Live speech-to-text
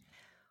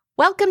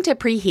Welcome to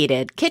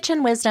Preheated,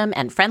 kitchen wisdom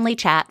and friendly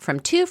chat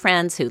from two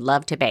friends who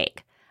love to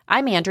bake.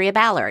 I'm Andrea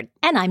Ballard.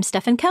 And I'm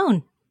Stefan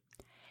Cohn.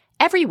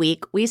 Every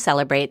week, we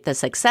celebrate the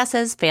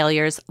successes,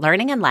 failures,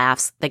 learning, and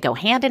laughs that go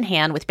hand in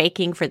hand with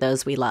baking for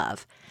those we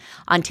love.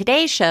 On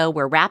today's show,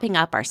 we're wrapping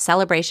up our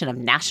celebration of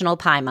National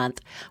Pie Month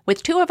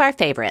with two of our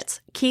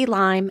favorites, Key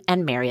Lime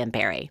and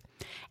Marionberry.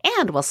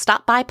 And we'll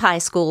stop by pie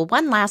school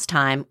one last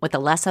time with a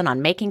lesson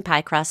on making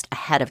pie crust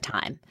ahead of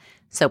time.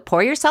 So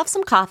pour yourself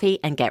some coffee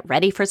and get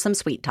ready for some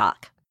sweet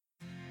talk.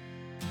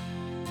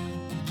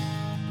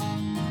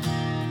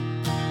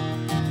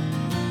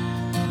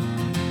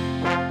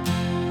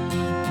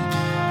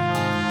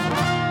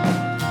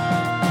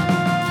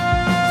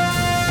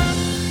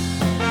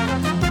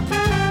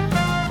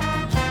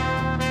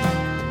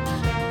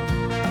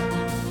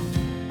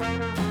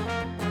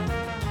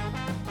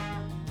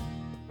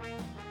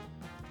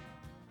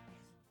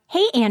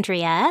 Hey,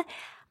 Andrea.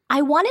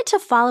 I wanted to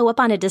follow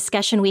up on a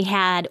discussion we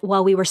had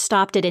while we were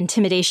stopped at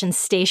Intimidation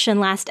Station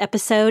last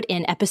episode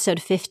in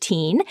episode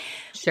 15.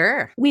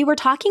 Sure. We were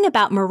talking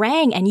about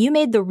meringue, and you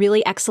made the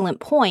really excellent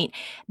point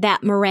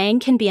that meringue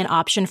can be an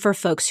option for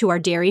folks who are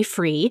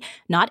dairy-free,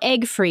 not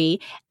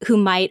egg-free, who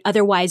might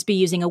otherwise be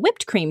using a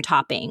whipped cream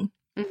topping.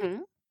 Mm-hmm.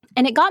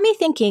 And it got me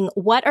thinking,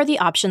 what are the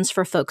options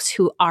for folks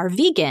who are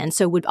vegan,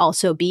 so would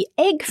also be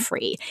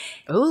egg-free?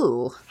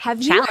 Ooh,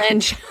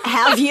 Challenge.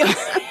 Have you...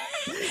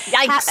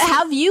 Yikes.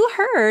 Have you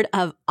heard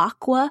of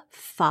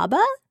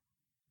aquafaba?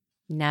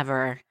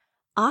 Never.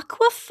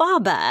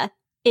 Aquafaba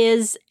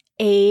is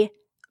a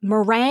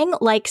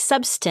meringue-like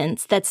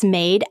substance that's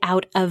made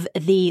out of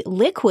the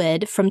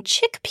liquid from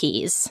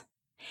chickpeas.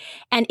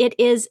 And it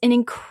is an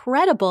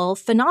incredible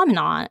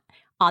phenomenon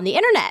on the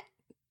internet.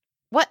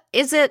 What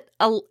is it?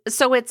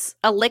 So it's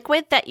a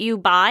liquid that you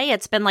buy?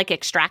 It's been like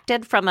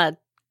extracted from a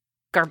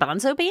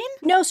garbanzo bean?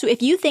 No, so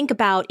if you think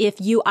about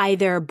if you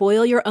either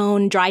boil your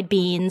own dried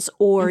beans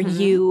or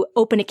you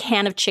open a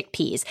can of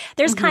chickpeas,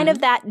 there's kind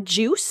of that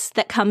juice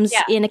that comes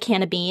in a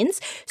can of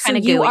beans. So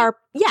Kinda you gooey. are,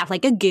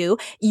 like a goo.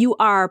 You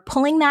are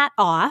pulling that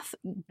off,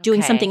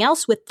 doing something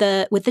else with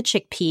the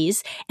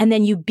chickpeas, and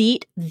then you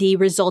beat the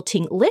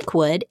resulting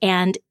liquid,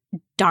 and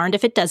darned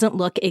if it doesn't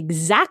look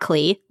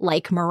exactly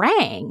like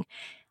meringue.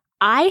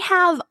 I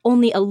have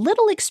only a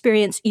little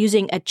experience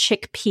using a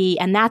chickpea,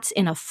 and that's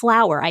in a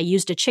flour. I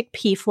used a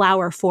chickpea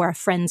flour for a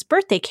friend's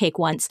birthday cake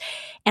once,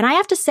 and I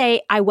have to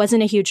say I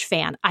wasn't a huge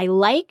fan. I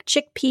like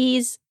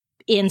chickpeas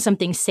in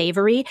something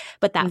savory,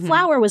 but that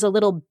flour was a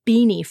little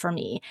beany for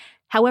me.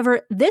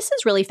 However, this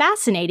is really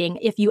fascinating.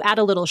 If you add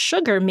a little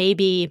sugar,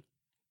 maybe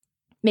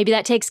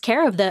that takes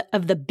care of the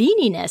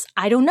beaniness.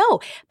 I don't know.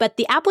 But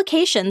the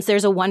applications,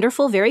 there's a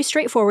wonderful, very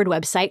straightforward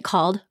website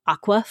called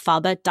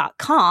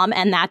aquafaba.com,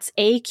 and that's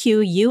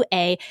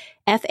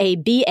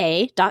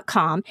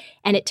AQUAFABA.com,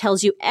 and it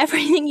tells you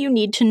everything you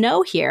need to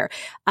know here.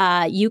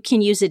 You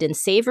can use it in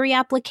savory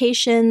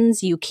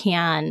applications. You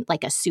can,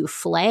 like a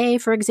souffle,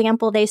 for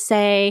example, they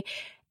say.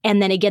 And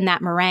then again,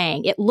 that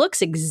meringue, it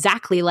looks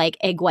exactly like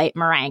egg white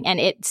meringue, and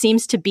it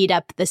seems to beat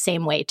up the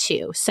same way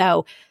too.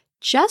 So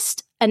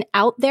just an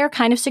out there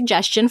kind of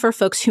suggestion for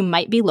folks who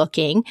might be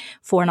looking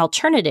for an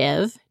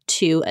alternative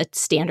to a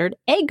standard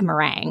egg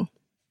meringue.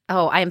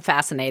 Oh, I am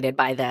fascinated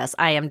by this.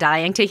 I am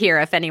dying to hear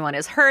if anyone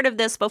has heard of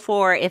this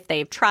before, if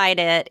they've tried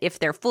it, if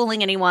they're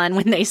fooling anyone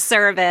when they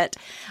serve it.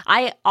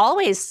 I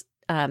always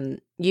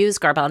use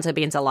garbanzo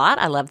beans a lot.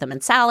 I love them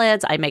in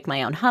salads. I make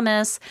my own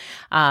hummus.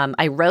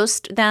 I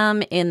roast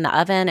them in the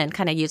oven and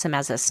kind of use them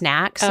as a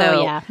snack.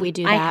 So we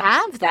do that. I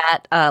have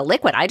that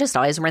liquid. I just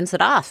always rinse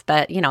it off.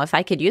 But, if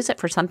I could use it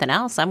for something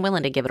else, I'm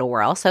willing to give it a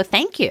whirl. So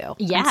thank you.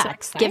 Yeah.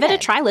 Give it a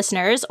try,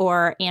 listeners,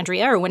 or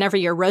Andrea, or whenever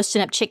you're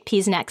roasting up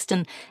chickpeas next,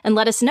 and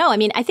let us know. I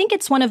mean, I think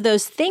it's one of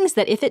those things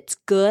that if it's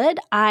good,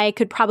 I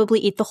could probably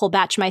eat the whole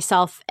batch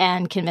myself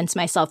and convince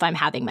myself I'm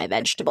having my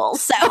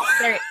vegetables. So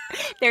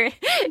there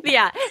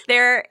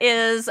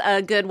is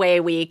a good way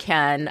we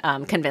can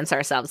convince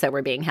ourselves that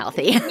we're being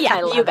healthy.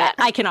 Yeah, you bet.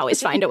 I can always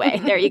find a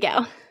way. There you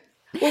go.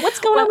 Well, what's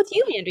going on with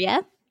you,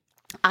 Andrea?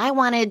 I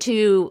wanted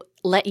to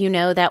let you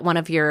know that one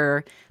of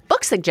your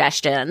book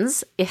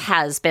suggestions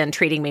has been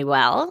treating me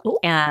well. Ooh.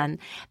 And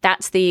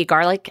that's the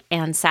Garlic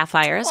and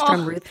Sapphires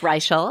from Ruth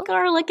Reichl.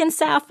 Garlic and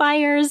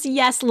Sapphires.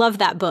 Yes, love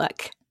that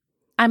book.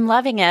 I'm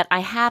loving it. I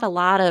had a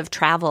lot of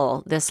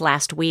travel this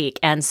last week,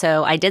 and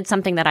so I did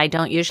something that I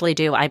don't usually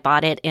do. I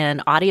bought it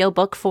in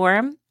audiobook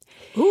form.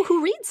 Ooh,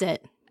 who reads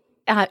it?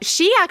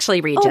 She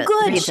actually reads it. Oh,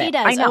 good. She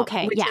does. I know,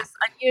 okay. Which is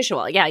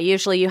unusual. Yeah,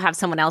 usually you have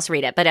someone else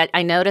read it. But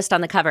I noticed on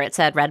the cover it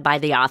said read by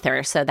the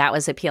author. So that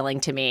was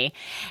appealing to me.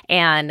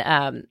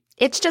 And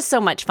it's just so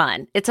much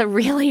fun. It's a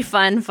really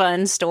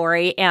fun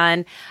story.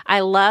 And I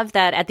love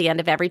that at the end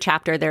of every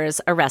chapter,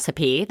 there's a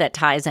recipe that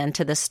ties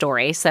into the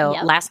story. So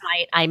last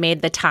night I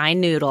made the Thai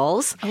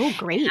noodles. Oh,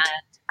 great.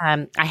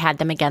 And, I had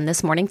them again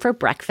this morning for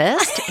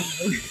breakfast.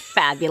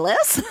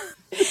 Fabulous.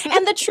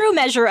 And the true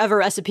measure of a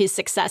recipe's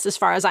success, as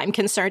far as I'm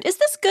concerned, is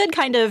this good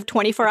kind of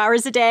 24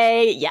 hours a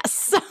day?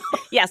 Yes.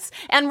 Yes.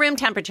 And room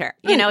temperature.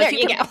 There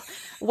you go.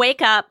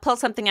 wake up, pull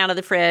something out of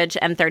the fridge,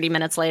 and 30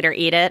 minutes later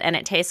eat it, and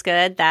it tastes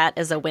good, that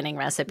is a winning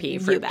recipe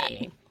for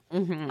me.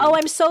 Mm-hmm. Oh,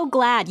 I'm so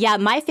glad. Yeah,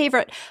 my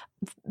favorite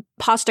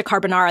pasta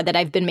carbonara that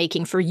I've been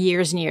making for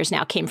years and years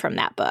now came from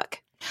that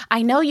book.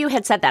 I know you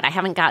had said that. I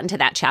haven't gotten to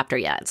that chapter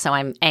yet, so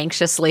I'm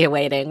anxiously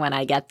awaiting when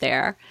I get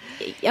there.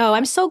 Oh,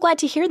 I'm so glad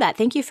to hear that.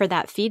 Thank you for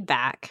that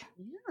feedback.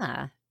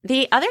 Yeah.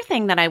 The other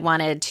thing that I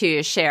wanted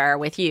to share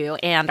with you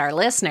and our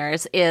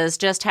listeners is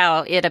just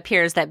how it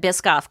appears that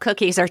Biscoff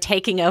cookies are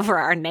taking over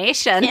our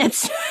nation.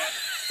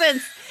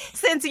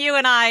 Since you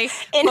and I,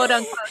 quote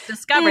unquote,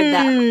 discovered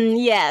them.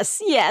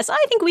 Yes.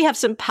 I think we have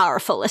some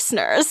powerful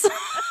listeners.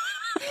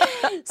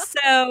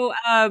 So,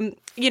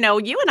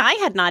 you and I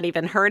had not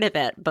even heard of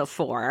it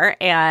before.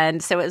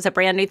 And so it was a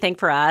brand new thing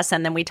for us.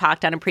 And then we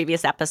talked on a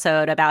previous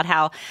episode about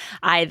how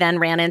I then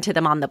ran into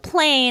them on the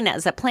plane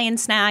as a plane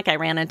snack. I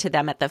ran into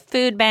them at the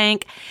food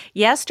bank.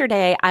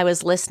 Yesterday, I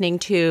was listening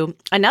to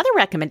another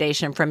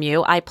recommendation from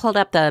you. I pulled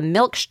up the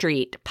Milk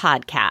Street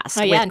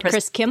podcast. Oh, yeah, and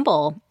Chris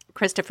Kimball.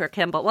 Christopher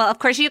Kimball. Well, of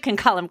course, you can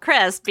call him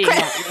Chris, being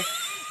that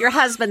your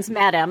husband's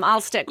met him.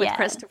 I'll stick with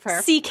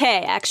Christopher. CK,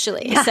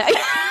 actually. Yeah. So.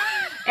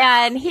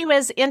 And he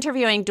was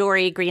interviewing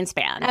Dory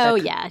Greenspan. Oh,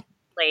 yeah.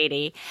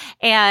 Lady.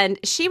 And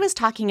she was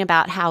talking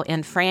about how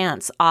in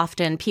France,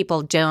 often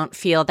people don't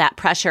feel that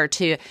pressure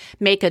to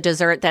make a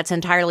dessert that's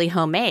entirely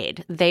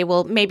homemade. They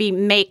will maybe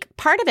make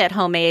part of it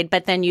homemade,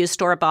 but then use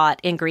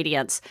store-bought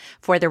ingredients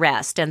for the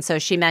rest. And so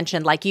she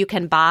mentioned, like, you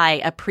can buy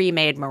a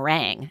pre-made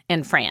meringue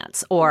in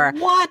France or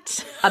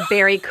a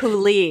berry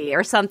coulis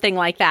or something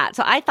like that.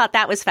 So I thought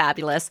that was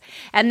fabulous.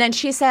 And then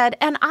she said,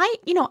 and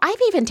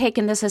I've even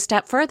taken this a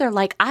step further.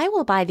 Like, I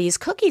will buy these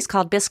cookies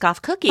called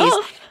Biscoff cookies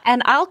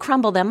and I'll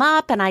crumble them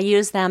up. And I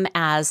use them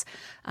as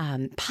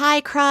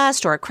pie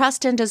crust or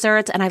crust in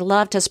desserts, and I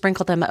love to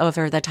sprinkle them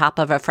over the top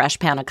of a fresh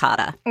panna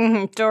cotta.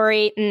 Mm-hmm.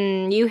 Dory,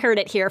 you heard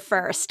it here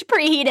first.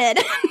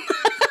 Preheated.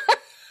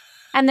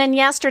 And then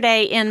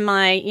yesterday in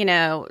my,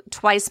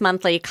 twice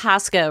monthly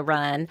Costco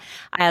run,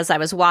 as I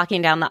was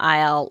walking down the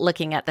aisle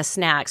looking at the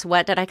snacks,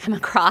 what did I come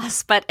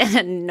across but an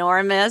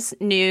enormous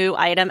new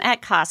item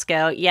at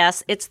Costco?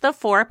 Yes, it's the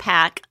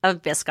 4-pack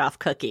of Biscoff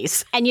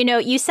cookies. And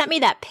you sent me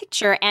that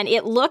picture and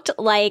it looked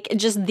like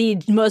just the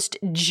most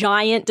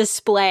giant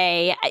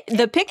display.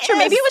 The picture,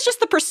 maybe it was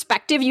just the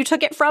perspective you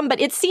took it from, but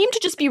it seemed to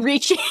just be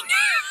reaching.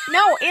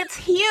 No, it's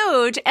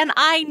huge. And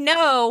I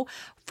know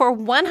for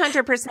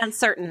 100%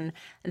 certain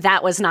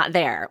that was not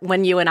there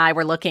when you and I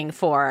were looking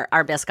for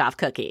our Biscoff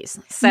cookies.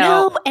 So,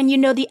 no, and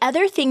the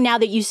other thing now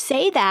that you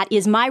say that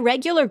is my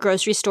regular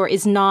grocery store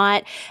is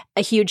not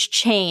a huge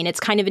chain.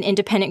 It's kind of an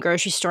independent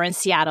grocery store in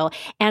Seattle.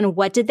 And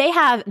what did they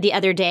have the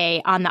other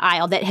day on the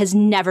aisle that has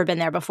never been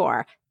there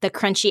before? The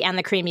crunchy and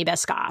the creamy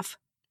Biscoff.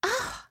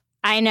 Oh,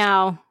 I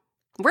know.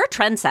 We're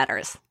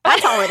trendsetters.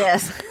 That's all it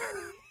is.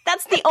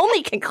 That's the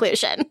only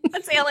conclusion.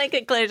 That's the only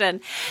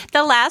conclusion.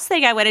 The last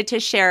thing I wanted to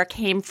share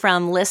came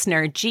from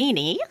listener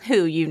Jeannie,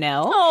 who you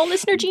know. Oh,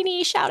 listener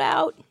Jeannie, shout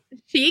out.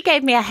 She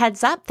gave me a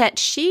heads up that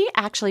she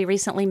actually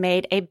recently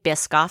made a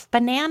Biscoff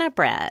banana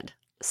bread.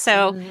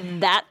 So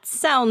that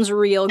sounds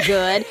real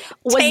good.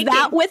 Was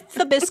that with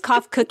the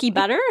Biscoff cookie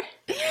butter?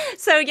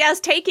 So yes,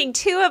 taking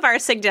 2 of our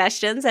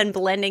suggestions and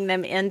blending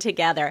them in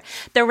together.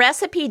 The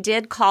recipe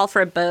did call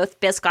for both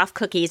Biscoff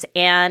cookies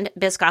and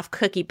Biscoff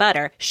cookie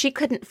butter. She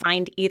couldn't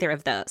find either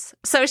of those.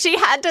 So she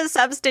had to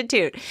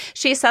substitute.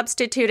 She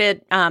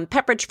substituted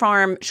Pepperidge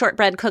Farm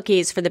shortbread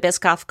cookies for the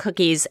Biscoff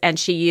cookies, and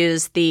she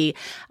used the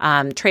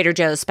Trader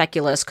Joe's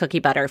speculoos cookie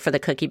butter for the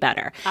cookie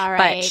butter. All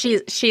right.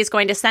 But she's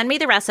going to send me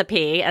the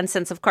recipe, and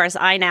since, of course,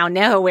 I now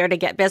know where to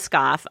get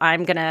Biscoff,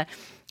 I'm going to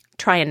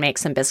try and make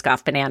some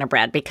Biscoff banana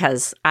bread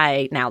because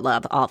I now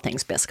love all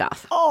things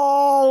Biscoff.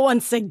 Oh,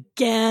 once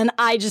again,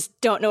 I just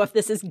don't know if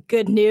this is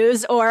good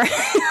news or...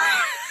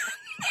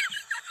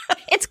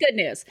 It's good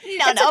news.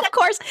 No,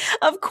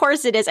 of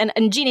course it is.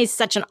 And Jeannie's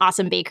such an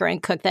awesome baker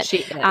and cook that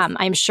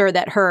I'm sure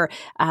that her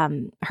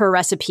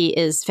recipe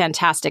is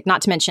fantastic.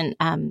 Not to mention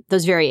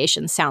those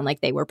variations sound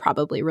like they were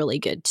probably really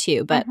good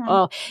too. But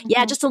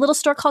just a little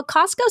store called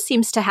Costco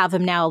seems to have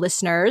them now,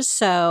 listeners.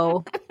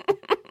 So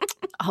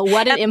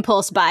what an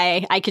impulse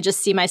buy. I could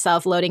just see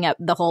myself loading up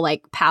the whole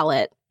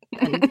pallet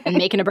and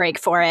making a break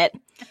for it.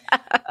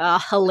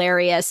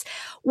 Hilarious.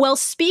 Well,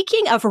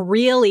 speaking of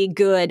really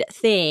good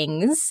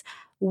things,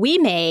 we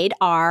made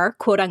our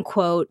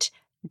quote-unquote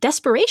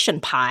desperation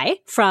pie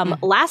from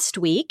last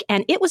week,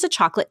 and it was a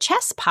chocolate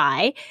chess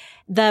pie.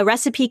 The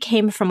recipe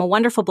came from a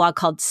wonderful blog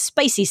called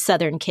Spicy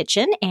Southern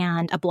Kitchen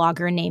and a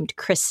blogger named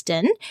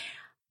Kristen.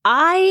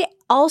 I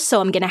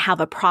also am going to have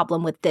a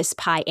problem with this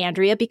pie,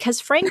 Andrea, because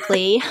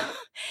frankly,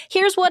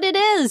 here's what it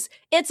is.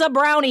 It's a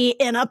brownie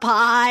in a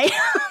pie.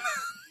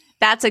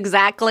 That's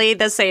exactly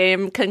the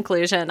same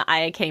conclusion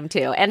I came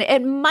to. And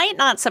it might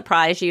not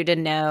surprise you to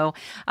know,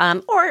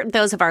 or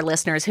those of our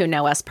listeners who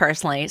know us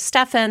personally,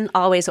 Stefan,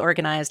 always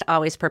organized,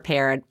 always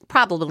prepared,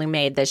 probably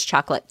made this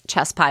chocolate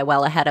chess pie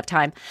well ahead of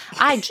time.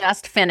 I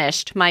just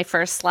finished my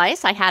first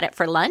slice. I had it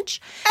for lunch.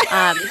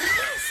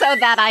 so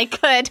that I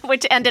could,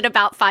 which ended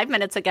about 5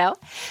 minutes ago,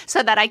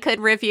 so that I could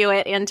review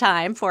it in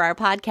time for our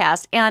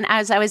podcast. And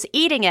as I was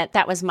eating it,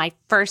 that was my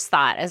first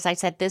thought. As I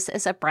said, this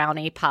is a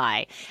brownie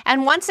pie.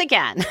 And once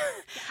again,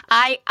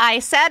 I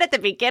said at the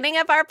beginning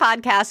of our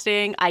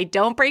podcasting, I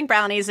don't bring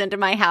brownies into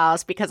my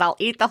house because I'll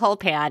eat the whole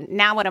pan.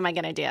 Now what am I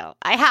going to do?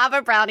 I have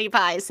a brownie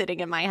pie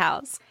sitting in my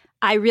house.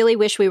 I really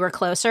wish we were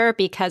closer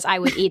because I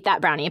would eat that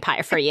brownie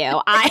pie for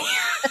you.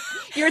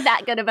 You're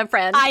that good of a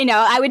friend. I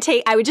know.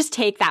 I would just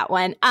take that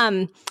one.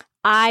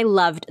 I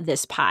loved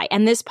this pie,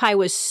 and this pie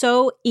was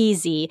so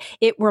easy.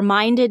 It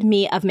reminded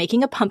me of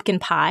making a pumpkin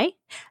pie.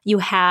 You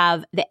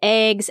have the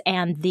eggs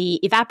and the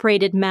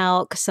evaporated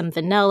milk, some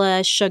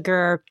vanilla,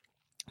 sugar,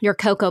 your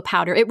cocoa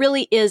powder. It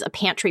really is a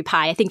pantry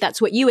pie. I think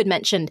that's what you had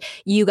mentioned.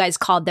 You guys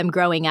called them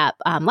growing up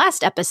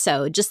last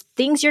episode. Just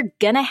things you're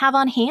going to have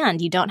on hand.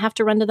 You don't have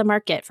to run to the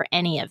market for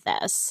any of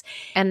this.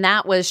 And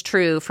that was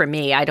true for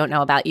me. I don't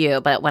know about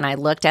you, but when I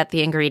looked at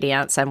the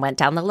ingredients and went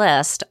down the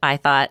list, I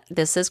thought,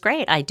 this is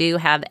great. I do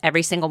have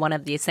every single one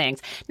of these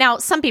things. Now,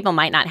 some people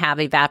might not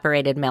have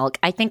evaporated milk.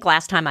 I think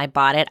last time I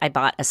bought it, I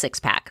bought a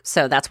 6-pack.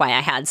 So that's why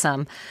I had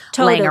some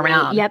laying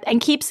around. Yep.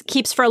 And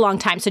keeps for a long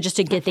time. So just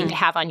a good thing to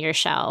have on your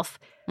shelf.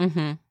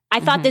 Mm-hmm. I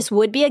thought this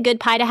would be a good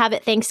pie to have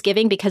at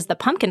Thanksgiving because the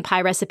pumpkin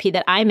pie recipe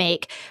that I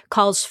make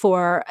calls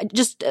for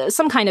just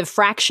some kind of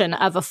fraction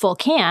of a full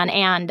can.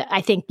 And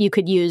I think you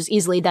could use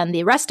easily then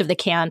the rest of the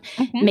can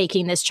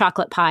making this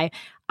chocolate pie.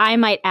 I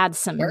might add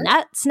some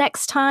nuts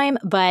next time,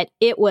 but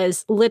it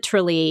was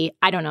literally,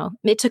 I don't know,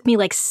 it took me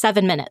like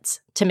 7 minutes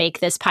to make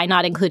this pie,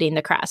 not including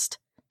the crust.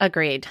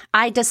 Agreed.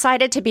 I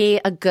decided to be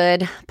a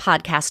good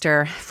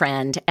podcaster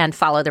friend and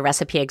follow the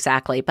recipe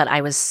exactly, but I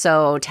was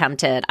so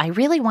tempted. I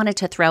really wanted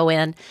to throw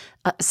in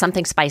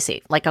something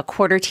spicy, like a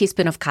 1/4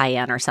 teaspoon of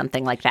cayenne or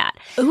something like that.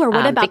 Ooh, or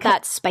what about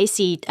that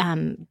spicy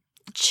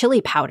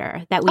chili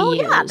powder that we use? Oh,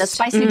 yeah, the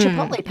spicy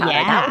chipotle powder.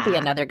 Yeah. That would be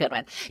another good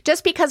one.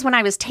 Just because when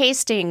I was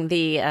tasting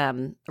the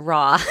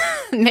raw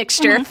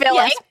mixture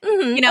filling,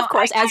 yes. Of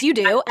course, as you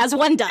do, as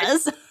one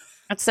does.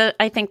 So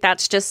I think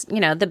that's just,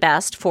 the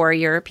best for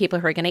your people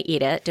who are going to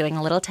eat it, doing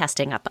a little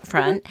testing up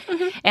front.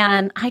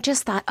 And I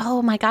just thought,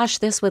 oh my gosh,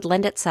 this would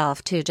lend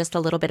itself to just a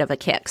little bit of a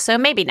kick. So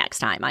maybe next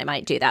time I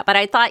might do that. But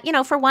I thought,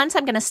 for once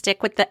I'm going to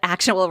stick with the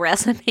actual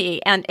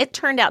recipe. And it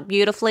turned out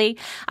beautifully.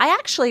 I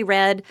actually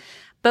read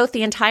both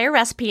the entire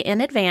recipe in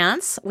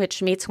advance,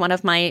 which meets one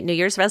of my New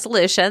Year's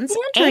resolutions.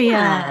 Andrea.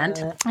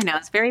 And I know, I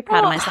was very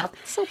proud of myself.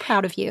 So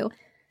proud of you.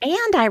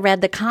 And I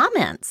read the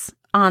comments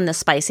on the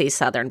Spicy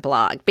Southern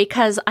blog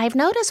because I've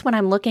noticed when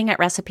I'm looking at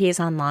recipes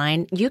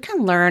online, you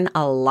can learn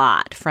a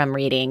lot from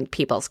reading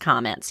people's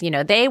comments.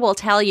 They will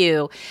tell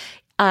you,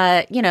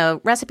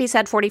 recipe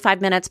said 45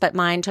 minutes, but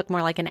mine took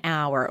more like an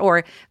hour,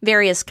 or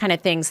various kind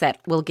of things that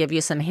will give you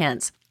some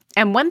hints.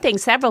 And one thing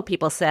several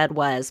people said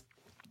was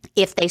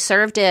if they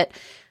served it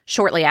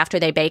shortly after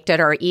they baked it,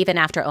 or even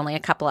after only a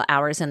couple of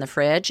hours in the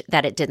fridge,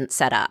 that it didn't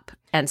set up.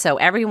 And so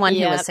everyone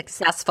who was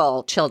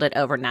successful chilled it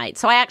overnight.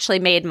 So I actually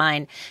made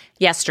mine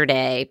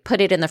yesterday,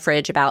 put it in the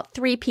fridge about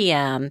 3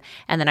 p.m.,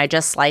 and then I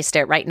just sliced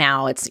it. Right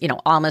now, it's,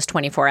 almost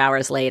 24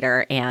 hours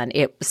later, and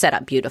it set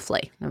up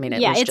beautifully. I mean,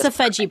 it's a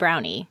fudgy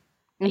brownie.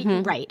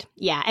 Right.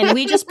 Yeah. And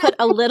we just put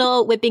a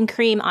little whipping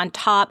cream on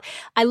top.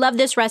 I love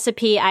this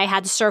recipe. I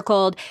had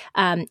circled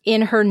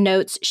in her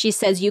notes. She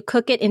says you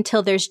cook it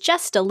until there's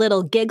just a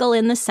little giggle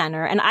in the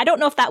center. And I don't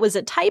know if that was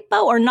a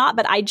typo or not,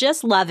 but I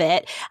just love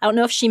it. I don't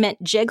know if she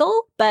meant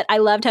jiggle, but I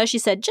loved how she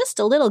said just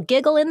a little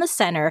giggle in the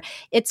center.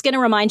 It's going to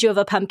remind you of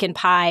a pumpkin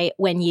pie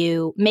when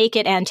you make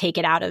it and take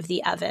it out of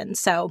the oven.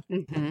 So,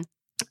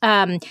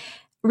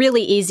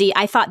 really easy.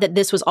 I thought that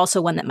this was also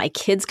one that my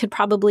kids could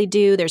probably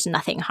do. There's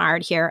nothing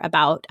hard here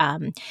about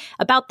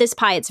this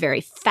pie. It's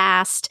very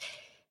fast.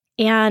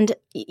 And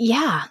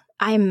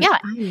I'm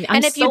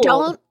if you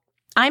don't,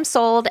 I'm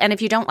sold. And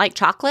if you don't like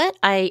chocolate,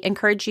 I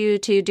encourage you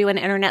to do an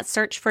internet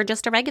search for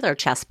just a regular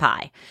chess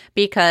pie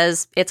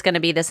because it's going to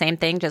be the same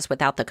thing just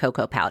without the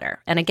cocoa powder.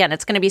 And again,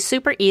 it's going to be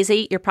super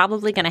easy. You're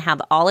probably going to have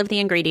all of the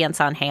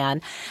ingredients on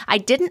hand. I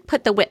didn't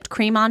put the whipped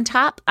cream on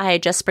top. I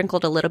just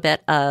sprinkled a little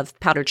bit of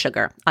powdered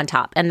sugar on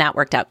top, and that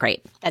worked out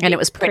great. And it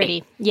was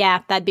pretty.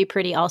 Yeah, that'd be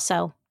pretty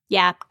also.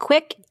 Yeah,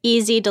 quick,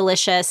 easy,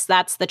 delicious.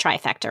 That's the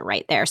trifecta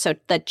right there. So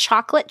the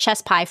chocolate chess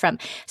pie from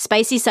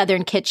Spicy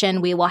Southern Kitchen,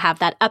 we will have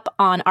that up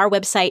on our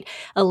website,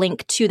 a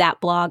link to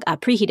that blog,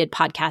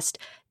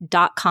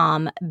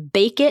 preheatedpodcast.com.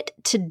 Bake it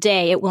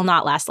today. It will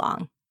not last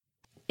long.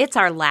 It's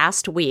our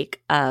last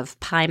week of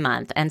Pie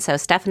Month, and so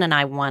Stefan and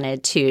I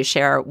wanted to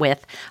share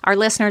with our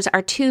listeners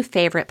our 2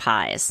 favorite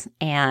pies.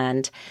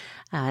 And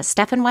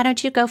Stefan, why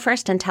don't you go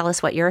first and tell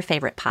us what your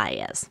favorite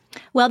pie is?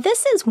 Well,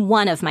 this is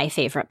one of my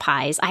favorite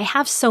pies. I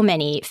have so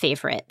many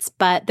favorites,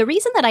 but the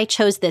reason that I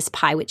chose this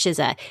pie, which is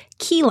a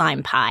key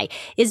lime pie,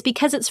 is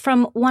because it's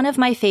from one of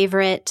my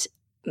favorite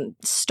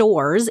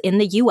stores in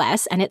the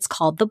U.S., and it's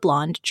called the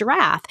Blonde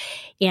Giraffe.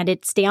 And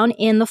it's down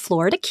in the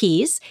Florida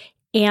Keys.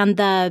 And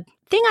the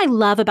thing I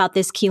love about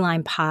this key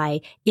lime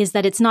pie is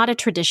that it's not a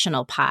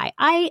traditional pie.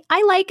 I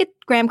like a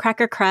graham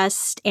cracker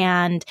crust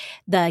and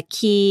the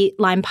key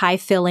lime pie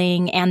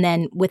filling and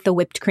then with the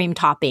whipped cream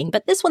topping.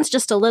 But this one's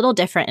just a little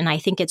different, and I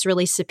think it's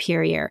really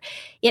superior.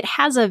 It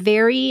has a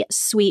very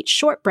sweet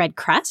shortbread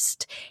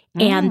crust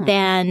and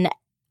then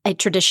a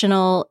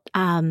traditional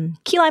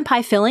key lime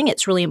pie filling.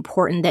 It's really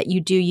important that you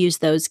do use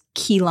those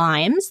key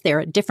limes. They're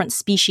a different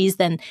species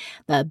than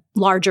the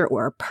larger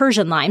or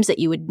Persian limes that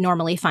you would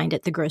normally find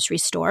at the grocery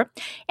store.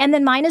 And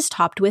then mine is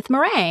topped with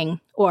meringue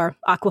or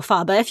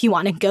aquafaba if you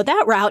want to go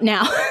that route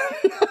now.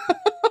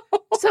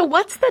 So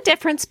what's the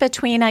difference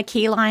between a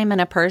key lime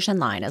and a Persian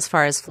lime as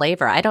far as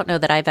flavor? I don't know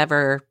that I've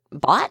ever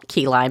bought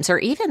key limes or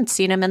even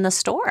seen them in the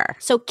store.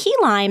 So key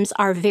limes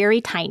are very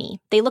tiny.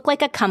 They look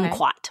like a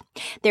kumquat.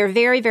 Okay. They're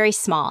very, very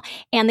small.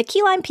 And the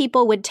key lime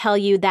people would tell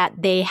you that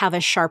they have a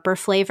sharper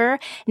flavor.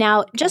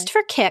 Now, just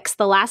for kicks,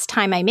 the last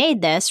time I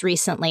made this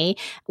recently,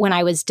 when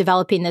I was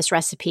developing this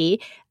recipe,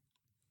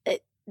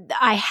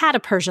 I had a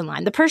Persian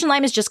lime. The Persian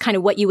lime is just kind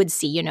of what you would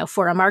see,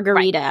 for a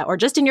margarita or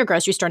just in your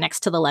grocery store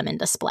next to the lemon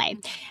display.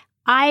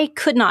 I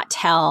could not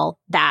tell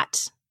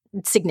that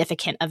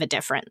significant of a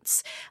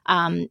difference.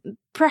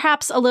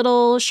 Perhaps a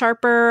little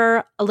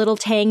sharper, a little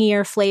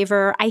tangier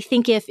flavor. I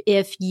think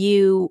if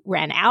you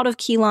ran out of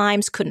key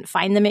limes, couldn't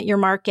find them at your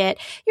market,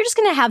 you're just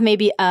going to have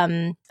maybe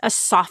a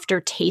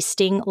softer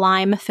tasting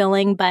lime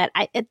filling. But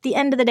at the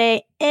end of the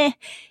day,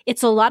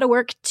 it's a lot of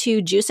work to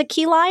juice a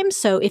key lime.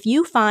 So if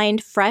you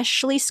find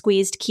freshly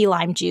squeezed key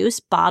lime juice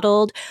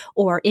bottled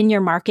or in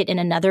your market in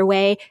another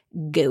way,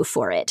 go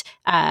for it.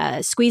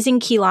 Squeezing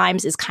key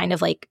limes is kind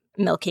of like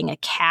milking a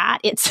cat.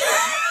 It's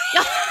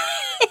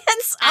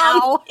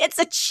it's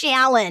a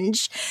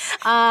challenge.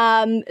 So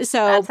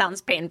that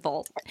sounds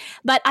painful.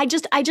 But I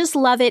just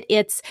love it.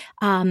 It's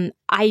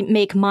I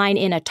make mine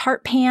in a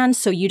tart pan,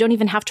 so you don't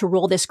even have to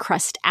roll this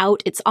crust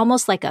out. It's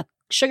almost like a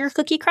sugar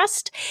cookie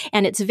crust,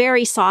 and it's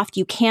very soft.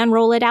 You can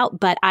roll it out,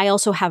 but I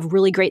also have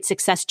really great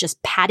success just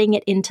patting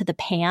it into the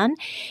pan.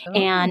 Oh.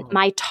 And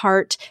my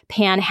tart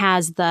pan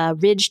has the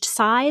ridged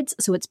sides,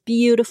 so it's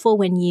beautiful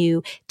when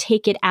you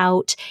take it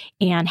out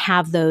and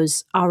have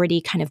those already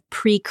kind of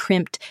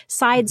pre-crimped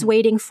sides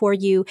waiting for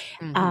you.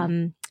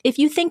 If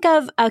you think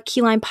of a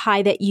key lime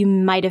pie that you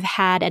might have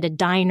had at a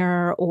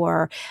diner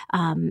or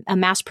a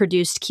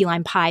mass-produced key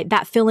lime pie,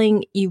 that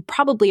filling you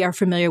probably are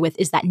familiar with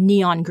is that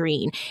neon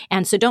green.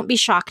 And so don't be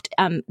shocked.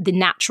 The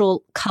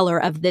natural color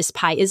of this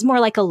pie is more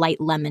like a light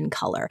lemon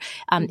color.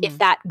 If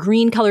that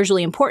green color is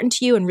really important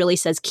to you and really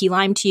says key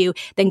lime to you,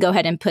 then go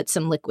ahead and put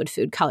some liquid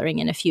food coloring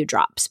in a few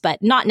drops,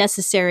 but not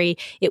necessary.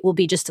 It will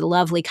be just a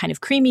lovely kind of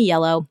creamy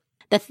yellow.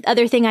 The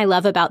other thing I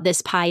love about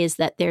this pie is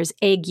that there's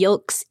egg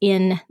yolks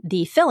in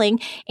the filling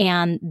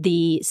and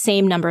the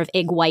same number of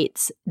egg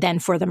whites than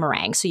for the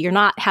meringue. So you're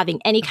not having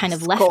any kind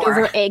of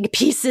leftover egg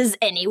pieces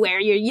anywhere.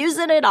 You're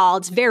using it all.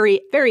 It's very,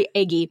 very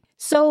eggy.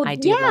 So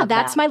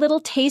that's my little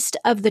taste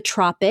of the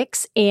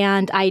tropics.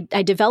 And I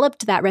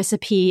developed that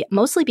recipe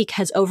mostly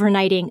because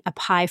overnighting a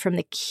pie from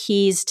the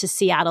Keys to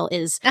Seattle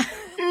is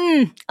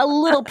a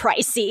little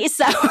pricey.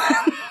 So...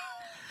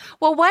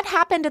 Well, what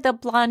happened to the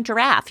Blonde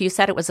Giraffe? You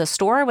said it was a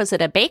store. Was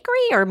it a bakery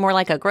or more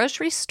like a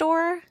grocery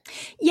store?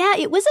 Yeah,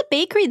 it was a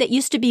bakery that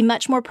used to be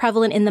much more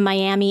prevalent in the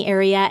Miami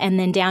area and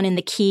then down in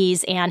the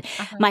Keys. And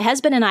my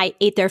husband and I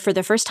ate there for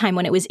the first time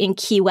when it was in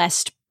Key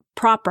West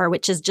proper,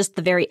 which is just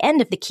the very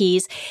end of the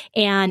Keys.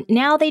 And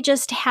now they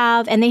just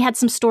have, and they had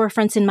some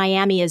storefronts in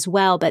Miami as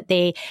well, but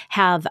they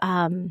have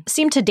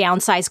seemed to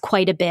downsize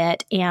quite a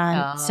bit.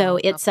 And so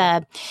it's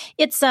a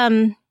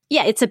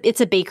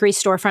bakery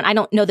storefront. I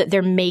don't know that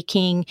they're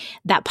making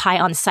that pie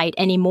on site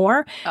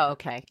anymore. Oh,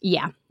 okay.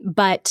 Yeah.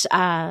 But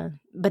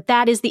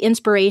that is the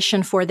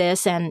inspiration for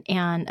this. And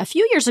a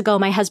few years ago,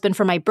 my husband,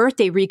 for my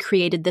birthday,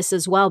 recreated this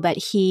as well, but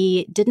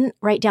he didn't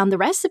write down the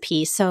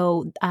recipe.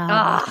 So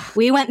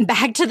we went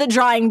back to the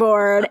drawing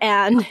board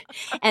and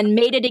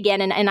made it again.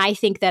 And I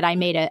think that I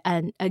made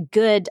a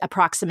good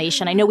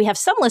approximation. I know we have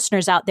some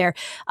listeners out there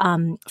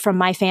from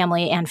my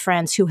family and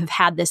friends who have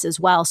had this as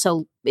well.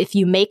 So if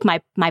you make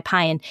my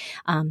pie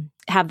and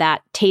have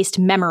that taste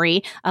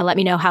memory, let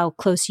me know how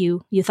close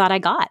you thought I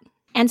got.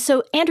 And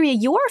so, Andrea,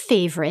 your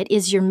favorite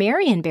is your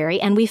Marionberry,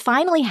 and we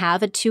finally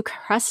have a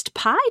two-crust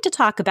pie to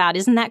talk about.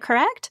 Isn't that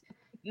correct?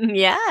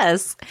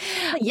 Yes.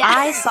 Yeah.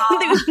 I saw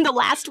the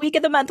last week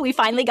of the month, we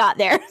finally got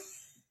there.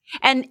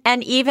 And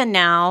even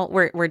now,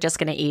 we're just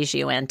going to ease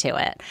you into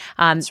it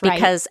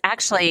because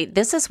actually,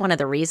 this is one of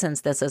the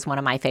reasons this is one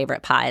of my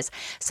favorite pies.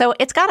 So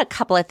it's got a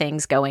couple of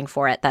things going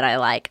for it that I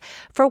like.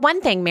 For one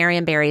thing,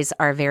 Marionberries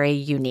are very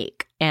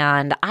unique.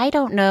 And I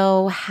don't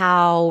know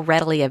how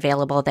readily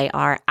available they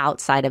are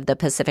outside of the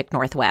Pacific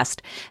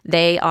Northwest.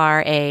 They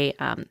are a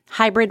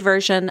hybrid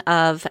version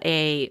of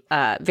a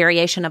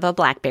variation of a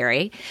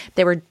blackberry.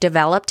 They were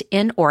developed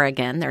in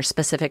Oregon. They're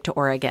specific to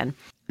Oregon.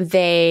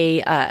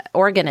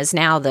 Oregon is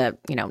now the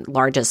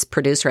largest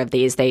producer of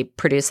these. They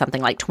produce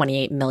something like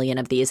 28 million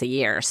of these a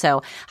year.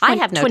 So I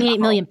have no 28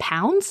 million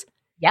pounds?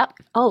 Yep.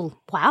 Oh,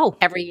 wow.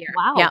 Every year.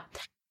 Wow. Yeah.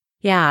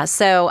 Yeah,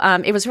 so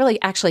it was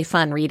really actually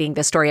fun reading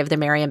the story of the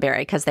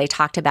Marionberry because they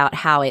talked about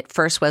how it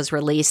first was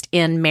released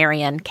in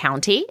Marion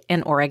County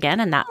in Oregon,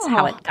 and that's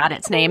how it got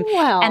its name.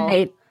 Well.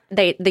 And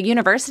the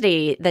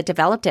university that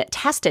developed it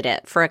tested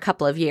it for a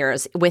couple of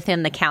years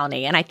within the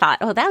county. And I thought,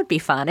 oh, that would be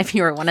fun if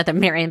you were one of the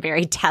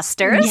Marionberry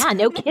testers. Yeah,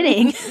 no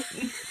kidding.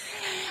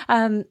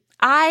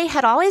 I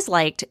had always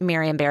liked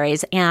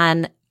Marionberries,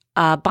 and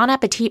Bon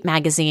Appetit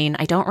magazine,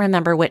 I don't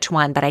remember which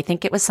one, but I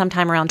think it was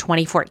sometime around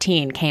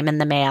 2014, came in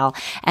the mail,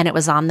 and it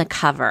was on the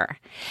cover.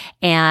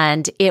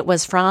 And it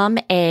was from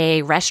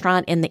a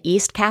restaurant in the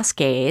East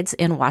Cascades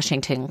in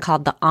Washington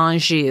called the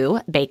Anjou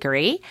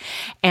Bakery,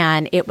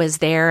 and it was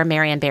their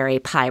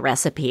Marionberry pie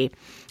recipe.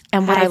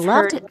 And what I've I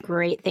loved heard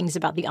great things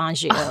about the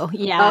Anjou.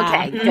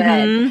 Okay,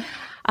 good.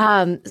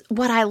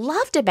 What I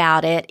loved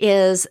about it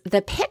is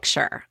the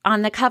picture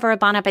on the cover of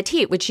Bon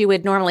Appetit, which you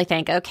would normally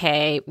think,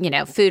 okay,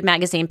 food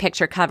magazine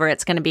picture cover,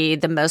 it's going to be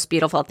the most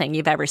beautiful thing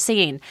you've ever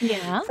seen.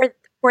 Yeah.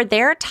 For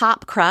their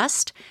top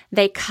crust,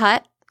 they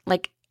cut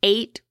like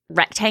 8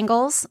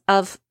 rectangles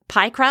of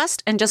pie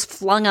crust and just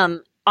flung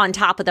them on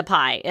top of the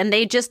pie. And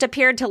they just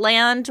appeared to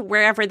land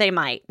wherever they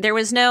might. There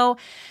was no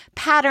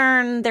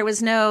pattern. There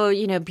was no,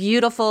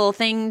 beautiful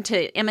thing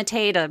to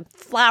imitate a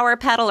flower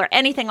petal or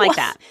anything like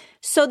that.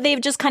 So they've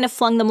just kind of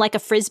flung them like a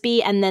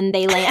Frisbee and then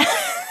they land.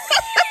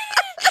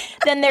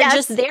 Then they're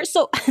just there.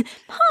 So,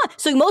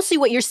 So mostly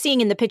what you're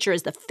seeing in the picture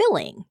is the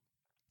filling.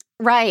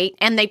 Right.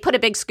 And they put a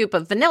big scoop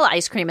of vanilla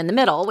ice cream in the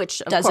middle,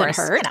 which of doesn't course,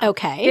 hurt.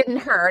 Okay. Didn't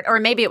hurt. Or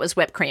maybe it was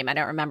whipped cream. I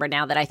don't remember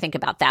now that I think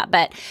about that.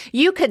 But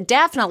you could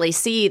definitely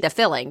see the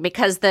filling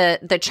because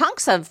the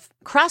chunks of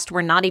crust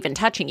were not even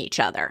touching each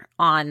other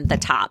on the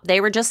top. They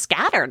were just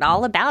scattered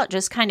all about,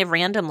 just kind of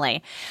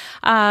randomly.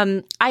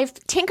 I've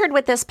tinkered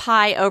with this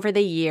pie over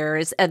the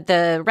years.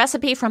 The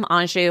recipe from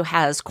Anjou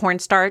has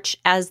cornstarch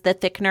as the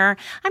thickener.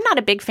 I'm not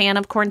a big fan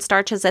of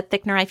cornstarch as a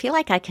thickener. I feel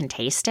like I can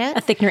taste it.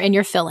 A thickener in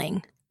your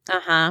filling.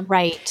 Uh-huh.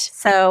 Right.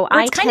 So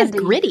it's kind of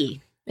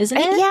gritty, isn't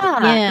it?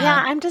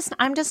 Yeah. I'm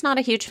just not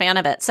a huge fan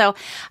of it. So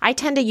I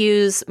tend to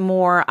use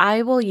more.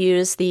 I will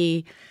use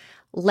the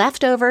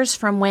leftovers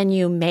from when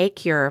you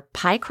make your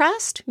pie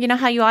crust. You know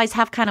how you always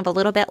have kind of a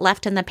little bit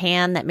left in the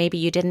pan that maybe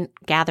you didn't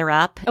gather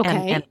up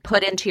and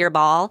put into your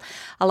ball.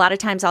 A lot of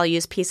times I'll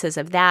use pieces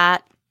of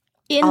that.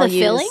 In the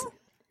filling?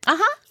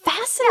 Uh-huh.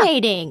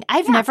 Fascinating. Yeah.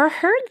 I've never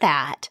heard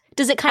that.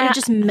 Does it kind of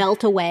just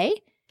melt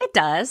away? It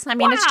does. I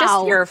mean, It's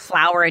just your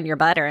flour and your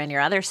butter and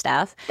your other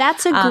stuff.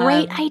 That's a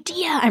great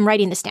idea. I'm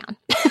writing this down.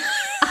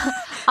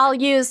 I'll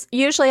use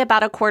usually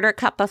about a quarter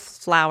cup of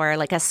flour,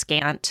 like a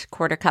scant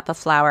quarter cup of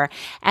flour.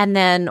 And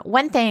then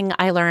one thing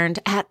I learned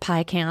at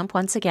Pie Camp,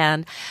 once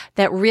again,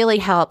 that really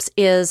helps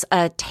is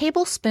a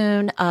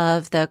tablespoon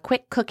of the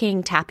quick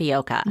cooking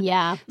tapioca.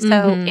 Yeah.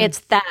 So it's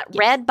that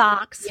red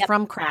box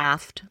from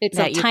Kraft. It's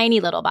a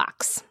tiny little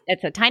box.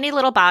 It's a tiny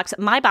little box.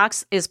 My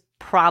box is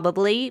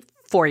probably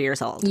 4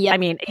 years old. Yep. I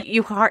mean,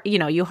 you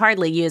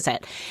hardly use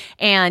it.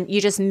 And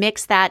you just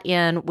mix that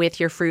in with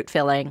your fruit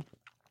filling.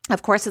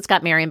 Of course, it's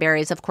got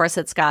Marionberries. Of course,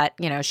 it's got,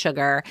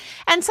 sugar.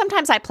 And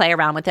sometimes I play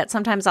around with it.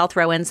 Sometimes I'll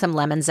throw in some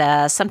lemon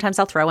zest. Sometimes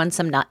I'll throw in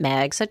some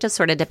nutmeg. So it just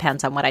sort of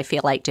depends on what I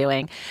feel like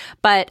doing.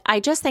 But I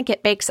just think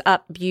it bakes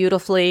up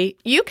beautifully.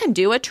 You can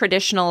do a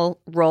traditional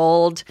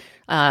rolled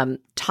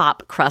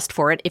top crust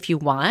for it if you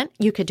want.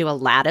 You could do a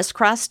lattice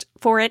crust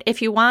for it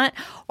if you want.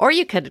 Or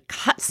you could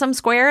cut some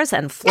squares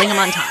and fling them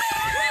on top.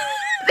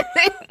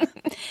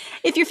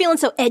 If you're feeling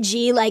so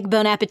edgy like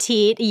Bon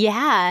Appetit,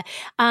 yeah.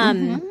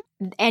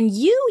 And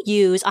you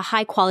use a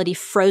high quality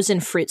frozen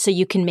fruit so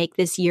you can make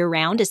this year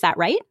round. Is that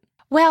right?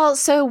 Well,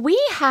 so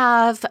we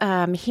have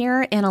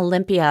here in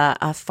Olympia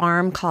a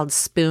farm called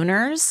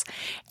Spooners,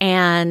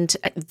 and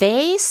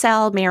they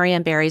sell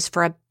Marionberries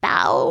for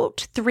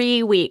about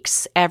 3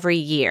 weeks every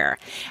year.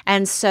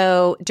 And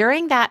so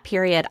during that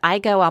period, I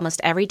go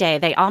almost every day.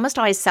 They almost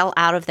always sell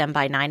out of them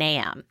by 9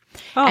 a.m.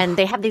 Oh. And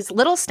they have these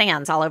little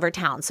stands all over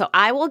town. So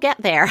I will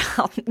get there,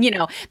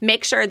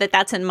 make sure that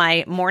that's in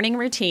my morning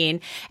routine,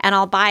 and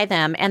I'll buy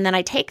them. And then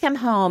I take them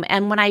home.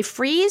 And when I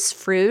freeze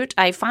fruit,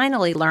 I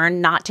finally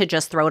learned not to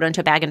just throw it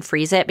into a bag and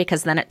freeze it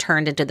because then it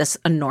turned into this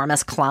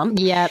enormous clump.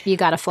 Yep, you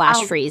got to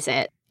flash freeze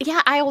it.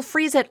 Yeah, I will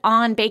freeze it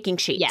on baking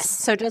sheets. Yes.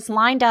 So just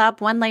lined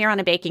up, one layer on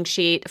a baking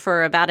sheet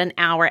for about an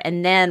hour.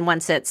 And then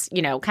once it's,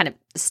 kind of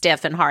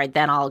stiff and hard,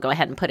 then I'll go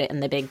ahead and put it in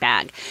the big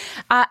bag.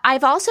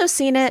 I've also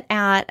seen it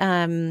at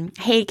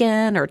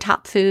Hagen or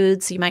Top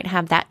Foods. You might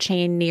have that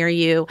chain near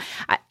you.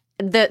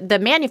 The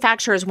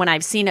manufacturers, when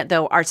I've seen it,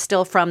 though, are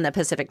still from the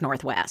Pacific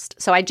Northwest.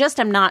 So I just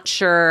am not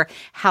sure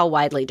how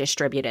widely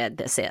distributed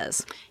this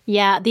is.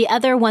 Yeah. The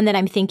other one that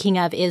I'm thinking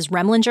of is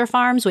Remlinger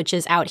Farms, which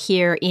is out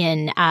here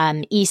in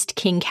East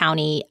King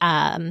County.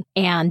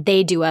 And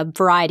they do a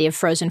variety of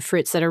frozen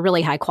fruits that are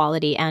really high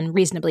quality and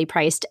reasonably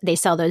priced. They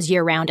sell those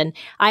year round. And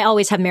I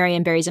always have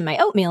Marionberries in my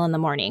oatmeal in the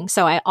morning.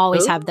 So I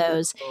always have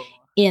those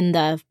in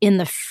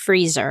the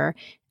freezer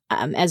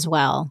as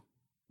well.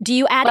 Do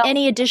you add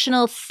any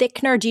additional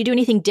thickener? Do you do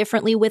anything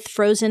differently with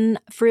frozen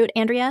fruit,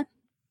 Andrea?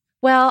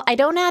 Well, I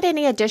don't add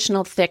any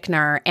additional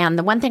thickener. And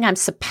the one thing I'm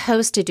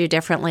supposed to do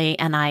differently,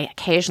 and I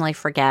occasionally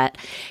forget,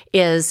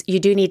 is you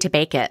do need to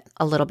bake it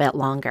a little bit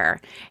longer.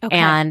 Okay.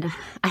 And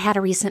I had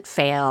a recent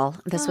fail.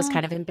 This was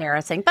kind of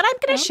embarrassing, but I'm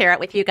going to share it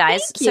with you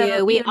guys. Thank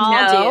you. We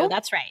all do.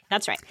 That's right.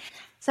 That's right.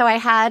 So I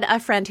had a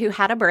friend who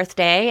had a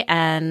birthday,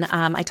 and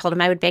I told him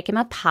I would bake him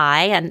a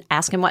pie and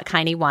ask him what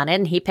kind he wanted,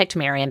 and he picked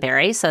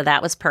Marionberry, so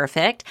that was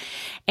perfect.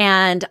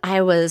 And I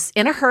was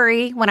in a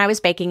hurry when I was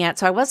baking it,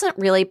 so I wasn't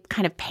really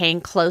kind of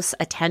paying close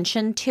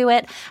attention to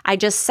it. I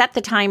just set the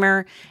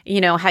timer,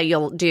 how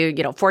you'll do,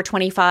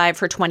 425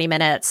 for 20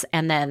 minutes,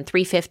 and then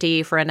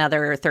 350 for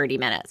another 30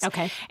 minutes.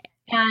 Okay.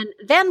 And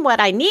then what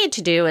I need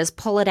to do is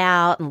pull it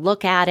out and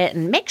look at it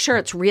and make sure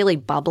it's really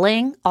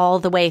bubbling all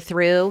the way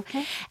through.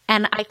 Okay.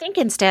 And I think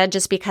instead,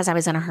 just because I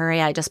was in a hurry,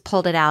 I just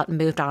pulled it out and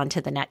moved on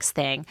to the next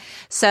thing.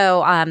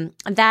 So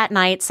that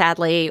night,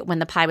 sadly, when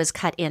the pie was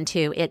cut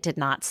into, it did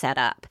not set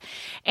up.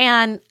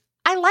 And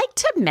I like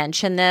to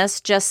mention this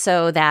just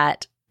so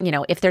that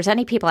if there's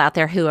any people out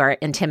there who are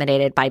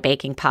intimidated by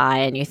baking pie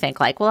and you think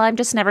like, well, I'm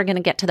just never going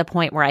to get to the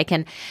point where I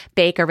can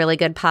bake a really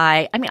good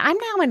pie. I mean, I'm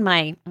now in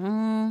my,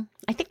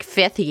 I think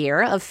 5th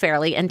year of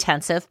fairly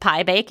intensive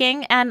pie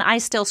baking, and I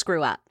still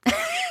screw up.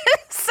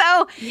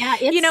 So, yeah,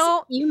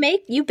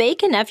 you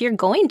bake enough, you're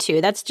going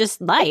to. That's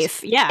just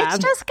life. It's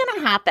just going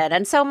to happen.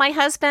 And so my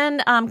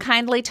husband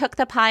kindly took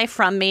the pie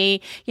from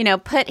me,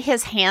 put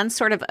his hand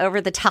sort of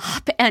over the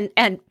top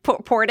and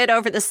poured it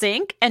over the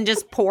sink and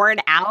just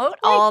poured out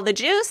all the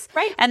juice.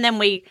 Right. And then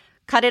we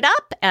cut it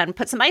up and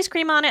put some ice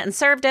cream on it and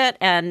served it,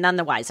 and none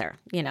the wiser.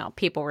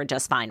 People were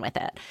just fine with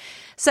it.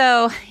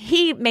 So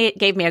he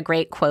gave me a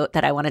great quote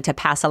that I wanted to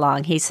pass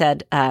along. He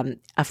said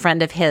a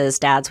friend of his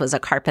dad's was a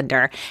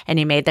carpenter, and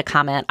he made the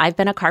comment, "I've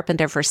been a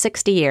carpenter for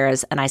 60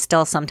 years, and I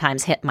still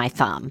sometimes hit my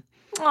thumb."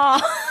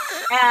 Oh.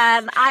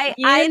 And I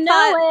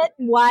thought, it,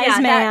 wise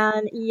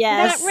man.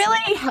 Yes, that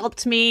really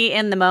helped me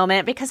in the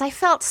moment because I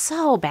felt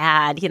so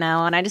bad,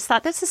 and I just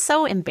thought this is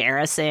so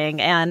embarrassing,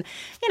 and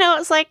it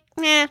was like,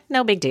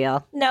 no big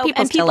deal. No,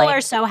 people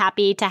are so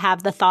happy to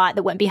have the thought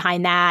that went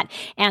behind that,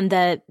 and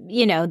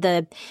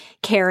the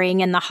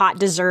caring and the hot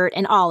dessert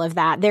and all of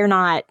that. They're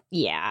not,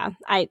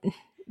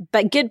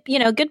 But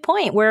good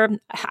point. Where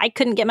I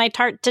couldn't get my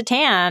tart to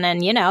tan,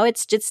 and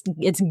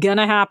it's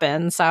gonna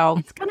happen. So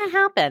it's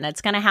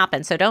gonna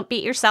happen. So don't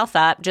beat yourself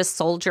up. Just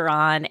soldier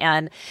on.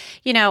 And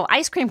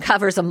ice cream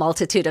covers a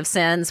multitude of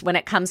sins when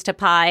it comes to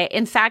pie.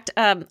 In fact,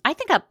 I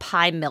think a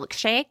pie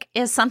milkshake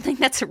is something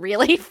that's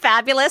really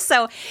fabulous.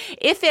 So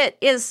if it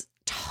is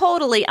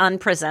totally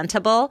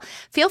unpresentable,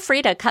 feel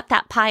free to cut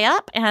that pie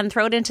up and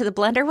throw it into the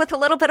blender with a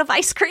little bit of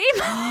ice cream.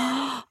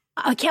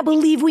 I can't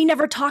believe we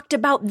never talked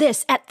about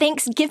this. At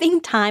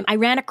Thanksgiving time, I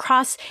ran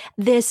across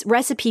this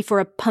recipe for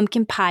a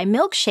pumpkin pie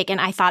milkshake,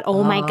 and I thought,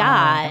 oh my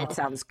God. That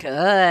sounds good.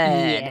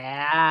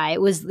 Yeah, it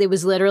was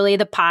literally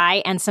the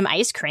pie and some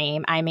ice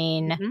cream. I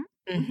mean,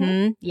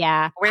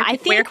 yeah. I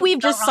think we've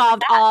just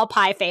solved all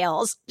pie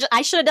fails.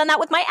 I should have done that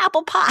with my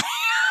apple pie.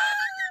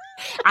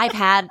 I've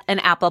had an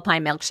apple pie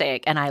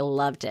milkshake, and I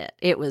loved it.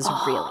 It was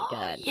really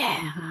good.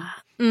 Yeah.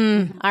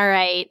 All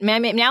right. Now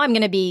I'm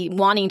going to be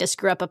wanting to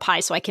screw up a pie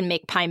so I can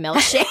make pie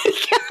milkshake.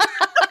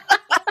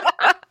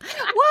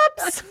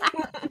 Whoops.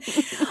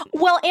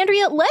 Well,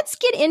 Andrea, let's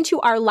get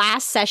into our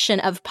last session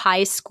of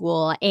Pie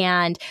School,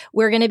 and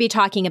we're going to be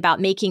talking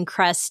about making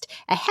crust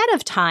ahead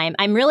of time.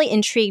 I'm really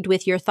intrigued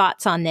with your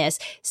thoughts on this.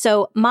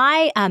 So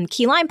my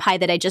key lime pie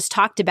that I just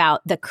talked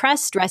about, the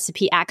crust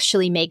recipe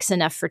actually makes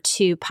enough for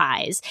 2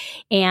 pies.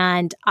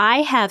 And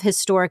I have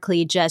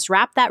historically just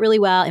wrapped that really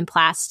well in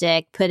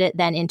plastic, put it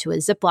then into a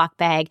Ziploc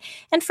bag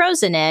and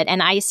frozen it.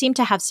 And I seem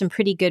to have some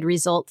pretty good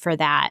result for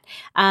that.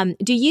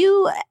 Do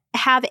you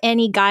have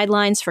any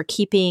guidelines for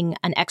keeping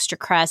an extra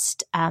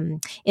crust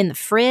in the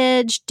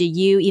fridge? Do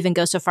you even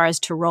go so far as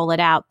to roll it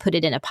out, put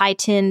it in a pie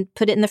tin,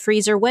 put it in the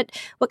freezer? What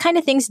kind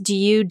of things do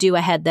you do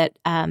ahead that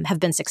have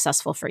been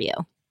successful for you?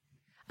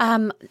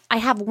 I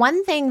have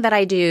one thing that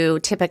I do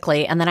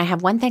typically, and then I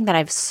have one thing that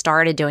I've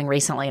started doing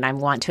recently, and I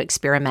want to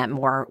experiment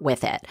more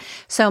with it.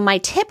 So my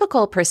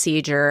typical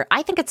procedure,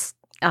 I think it's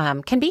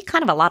can be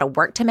kind of a lot of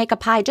work to make a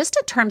pie just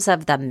in terms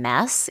of the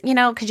mess,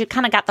 because you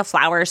kind of got the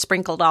flour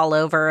sprinkled all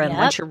over. And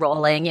once you're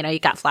rolling, you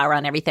got flour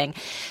on everything.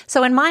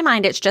 So in my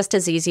mind, it's just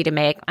as easy to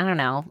make,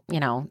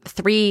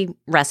 3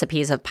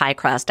 recipes of pie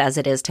crust as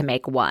it is to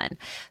make 1.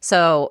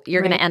 So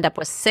you're going to end up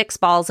with 6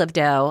 balls of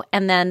dough.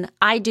 And then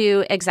I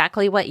do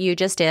exactly what you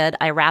just did.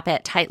 I wrap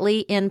it tightly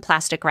in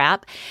plastic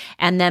wrap.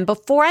 And then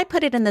before I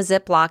put it in the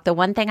Ziploc, the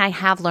one thing I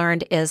have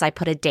learned is I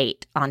put a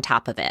date on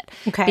top of it.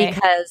 Okay.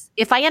 Because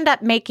if I end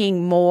up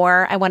making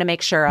more, I want to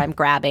make sure I'm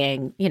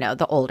grabbing,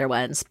 the older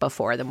ones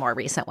before the more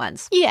recent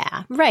ones.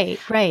 Yeah, right.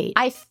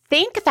 I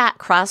think that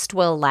crust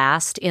will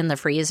last in the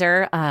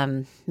freezer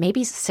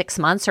maybe 6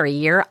 months or a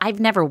year. I've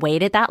never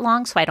waited that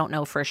long, so I don't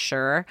know for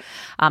sure.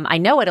 I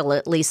know it'll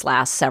at least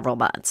last several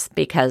months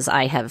because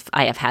I have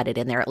had it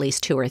in there at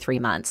least 2 or 3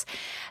 months.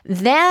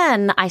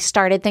 Then I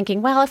started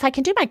thinking, well, if I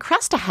can do my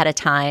crust ahead of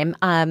time,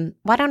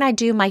 why don't I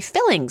do my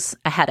fillings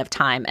ahead of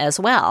time as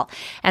well?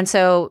 And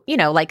so,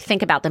 like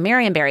think about the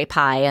Marionberry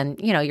pie and,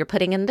 you're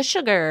putting in the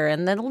sugar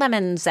and the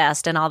lemon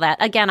zest and all that.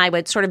 Again, I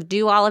would sort of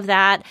do all of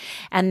that.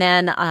 And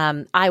then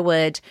I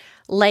would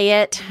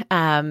lay it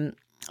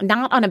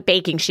not on a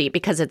baking sheet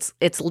because it's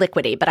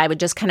liquidy, but I would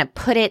just kind of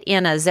put it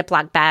in a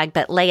Ziploc bag,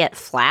 but lay it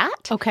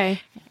flat.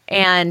 Okay.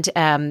 And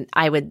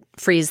I would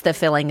freeze the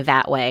filling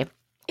that way.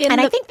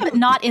 But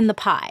not in the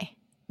pie.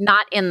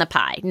 Not in the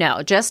pie.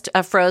 No, just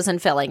a frozen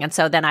filling. And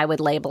so then I would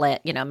label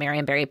it,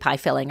 Marionberry pie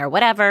filling or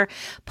whatever,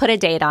 put a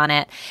date on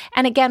it.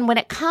 And again, when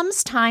it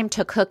comes time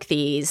to cook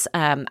these,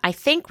 I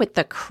think with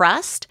the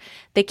crust,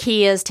 the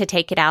key is to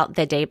take it out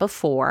the day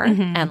before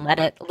and let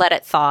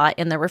it thaw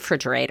in the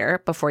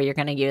refrigerator before you're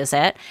going to use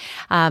it.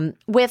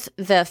 With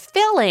the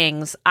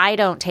fillings, I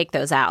don't take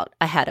those out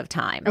ahead of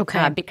time.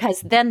 Okay.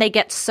 Because then they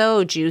get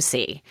so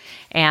juicy.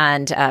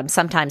 And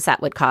sometimes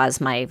that would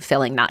cause my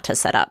filling not to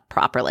set up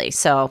properly.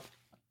 So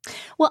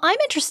well, I'm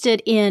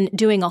interested in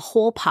doing a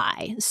whole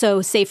pie.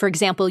 So say, for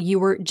example, you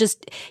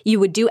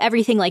would do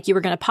everything like you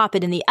were going to pop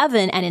it in the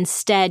oven and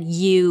instead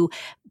you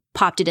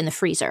popped it in the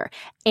freezer.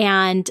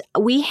 And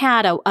we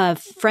had a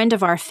friend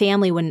of our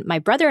family when my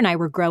brother and I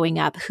were growing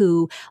up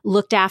who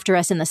looked after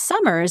us in the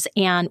summers.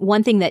 And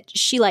one thing that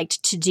she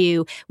liked to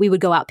do, we would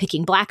go out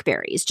picking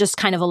blackberries just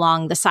kind of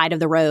along the side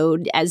of the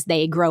road as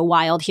they grow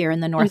wild here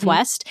in the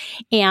Northwest.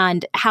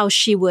 And how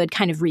she would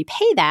kind of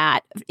repay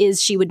that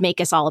is she would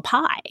make us all a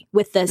pie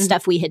with the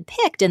stuff we had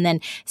picked and then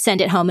send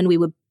it home and we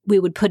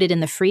would put it in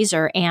the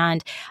freezer.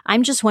 And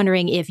I'm just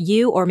wondering if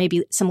you or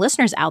maybe some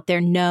listeners out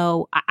there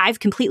know, I've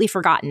completely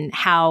forgotten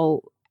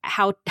how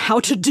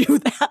to do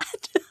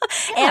that.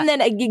 Yeah. And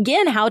then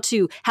again, how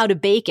to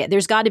bake it.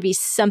 There's got to be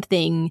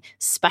something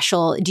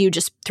special. Do you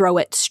just throw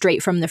it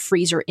straight from the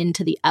freezer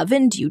into the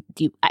oven?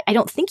 I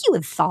don't think you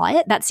would thaw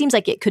it. That seems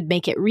like it could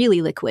make it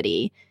really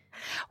liquidy.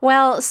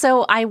 Well,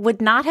 so I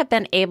would not have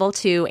been able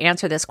to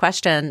answer this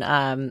question,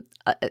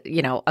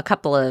 a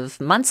couple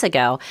of months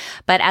ago.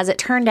 But as it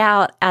turned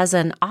out, as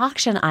an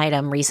auction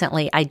item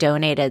recently, I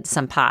donated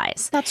some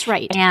pies. That's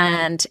right.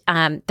 And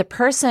the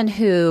person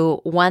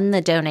who won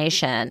the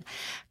donation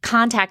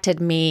contacted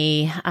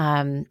me,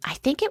 I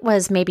think it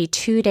was maybe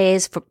 2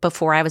 days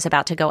before I was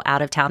about to go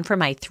out of town for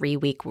my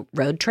 3-week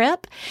road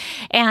trip.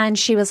 And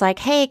she was like,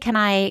 hey, can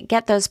I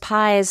get those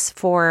pies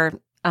for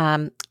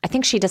I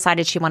think she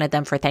decided she wanted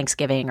them for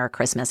Thanksgiving or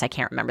Christmas. I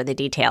can't remember the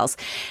details.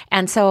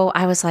 And so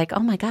I was like, oh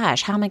my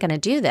gosh, how am I going to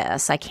do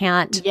this? I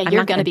can't. Yeah,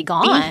 you're going to be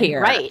gone.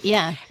 Here. Right.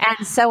 Yeah.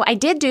 And so I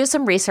did do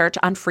some research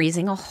on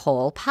freezing a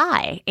whole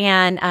pie.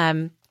 And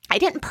I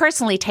didn't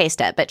personally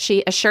taste it, but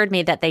she assured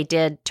me that they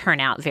did turn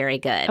out very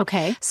good.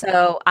 Okay.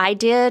 So I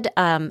did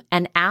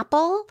an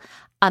apple,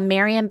 a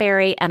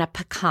Marionberry, and a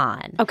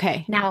pecan.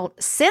 Okay. Now,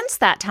 since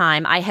that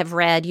time, I have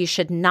read you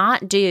should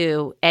not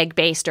do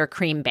egg-based or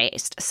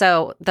cream-based.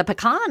 So the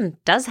pecan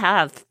does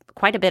have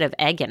quite a bit of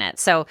egg in it.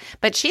 So,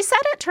 but she said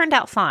it turned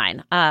out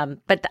fine.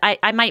 But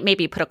I might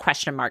maybe put a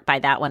question mark by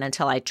that one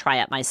until I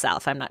try it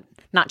myself. I'm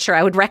not sure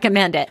I would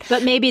recommend it.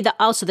 But maybe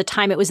also the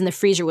time it was in the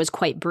freezer was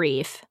quite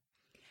brief.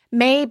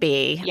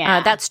 Maybe.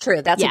 Yeah. That's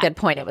true. That's a good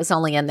point. It was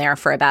only in there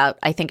for about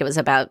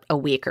a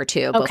week or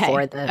two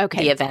before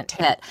the event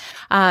hit.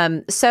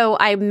 So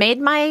I made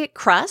my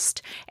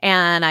crust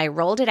and I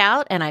rolled it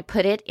out and I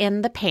put it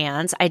in the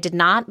pans. I did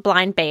not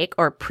blind bake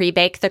or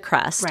pre-bake the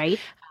crust. Right.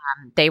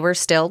 They were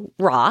still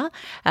raw.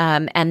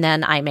 And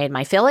then I made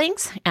my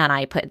fillings and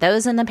I put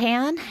those in the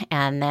pan.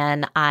 And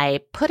then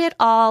I put it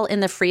all in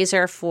the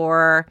freezer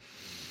for,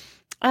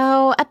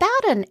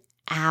 about an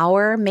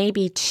hour,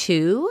 maybe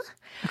 2.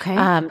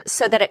 Okay.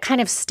 So that it kind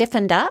of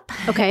stiffened up.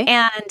 Okay.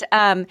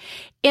 And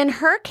in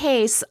her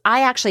case,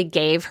 I actually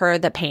gave her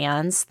the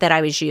pans that I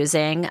was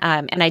using,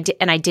 and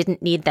I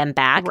didn't need them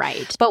back.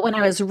 Right. But when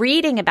I was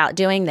reading about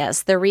doing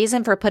this, the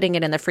reason for putting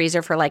it in the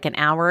freezer for like an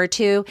hour or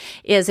 2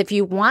 is if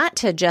you want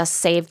to just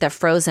save the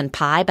frozen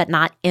pie, but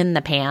not in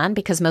the pan,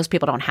 because most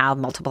people don't have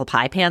multiple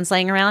pie pans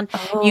laying around.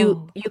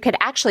 Oh. You could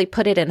actually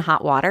put it in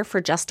hot water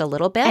for just a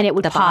little bit, and it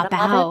would pop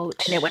out.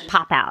 And it would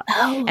pop out.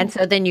 Oh. And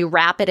so then you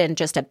wrap it in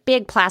just a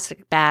big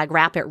plastic bag,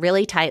 wrap it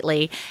really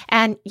tightly,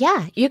 and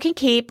you can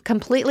keep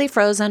completely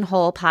frozen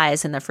whole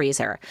pies in the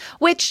freezer,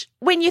 which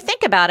when you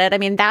think about it, I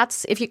mean,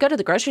 that's if you go to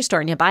the grocery store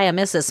and you buy a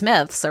Mrs.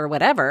 Smith's or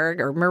whatever,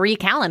 or Marie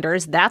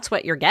Callender's, that's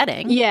what you're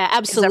getting. Yeah,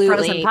 absolutely. It's a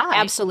frozen pie.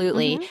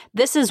 Absolutely. Mm-hmm.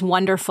 This is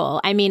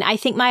wonderful. I mean, I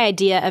think my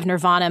idea of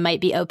Nirvana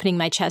might be opening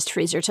my chest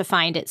freezer to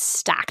find it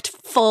stacked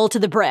full to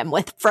the brim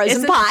with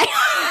frozen pie.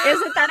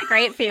 Isn't that a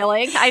great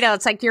feeling? I know.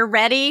 It's like you're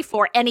ready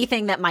for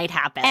anything that might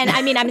happen. And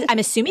I mean, I'm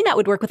assuming that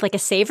would work with like a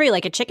savory,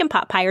 like a chicken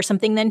pot pie or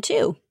something then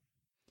too.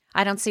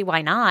 I don't see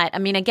why not. I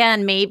mean,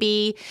 again,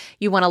 maybe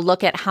you want to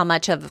look at how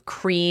much of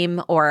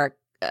cream or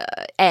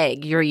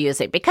egg you're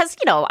using because,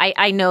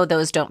 I know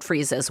those don't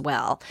freeze as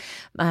well.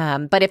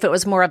 But if it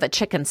was more of a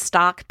chicken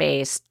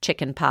stock-based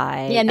chicken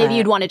pie. Yeah, maybe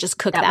you'd want to just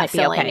cook that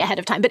filling ahead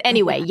of time. But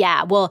anyway,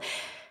 yeah, well,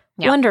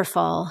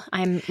 wonderful.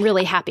 I'm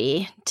really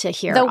happy to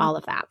hear all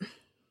of that.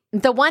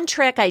 The one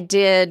trick I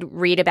did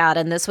read about,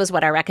 and this was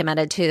what I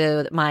recommended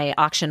to my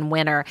auction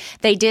winner,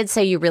 they did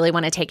say you really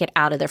want to take it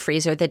out of the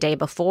freezer the day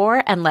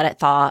before and let it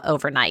thaw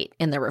overnight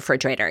in the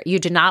refrigerator. You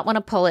do not want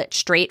to pull it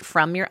straight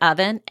from your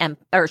oven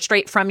or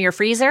straight from your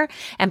freezer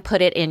and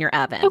put it in your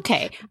oven.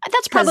 Okay.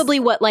 That's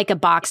probably what like a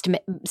boxed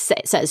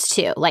says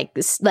too, like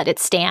let it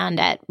stand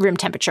at room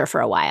temperature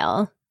for a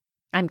while.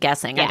 I'm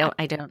guessing. Yeah.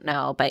 I don't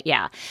know. But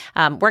yeah,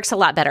 works a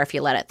lot better if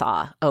you let it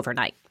thaw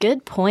overnight.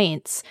 Good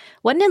points.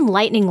 What an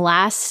enlightening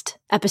last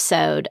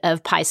episode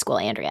of Pie School,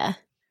 Andrea.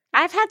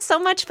 I've had so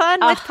much fun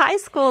with Pie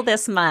School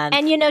this month.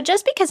 And,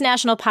 just because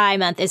National Pie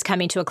Month is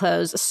coming to a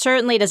close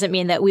certainly doesn't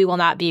mean that we will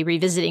not be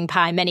revisiting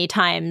pie many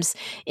times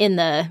in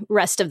the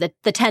rest of the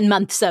 10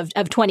 months of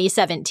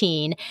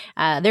 2017.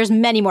 There's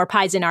many more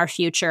pies in our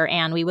future,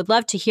 and we would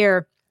love to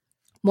hear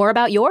more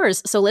about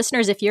yours. So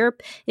listeners, if you're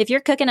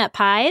cooking up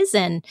pies,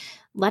 and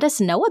let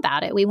us know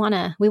about it. We want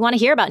to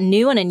hear about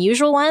new and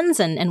unusual ones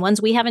and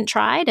ones we haven't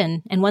tried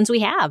and ones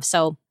we have.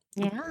 So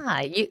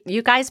yeah,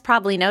 you guys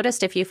probably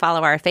noticed if you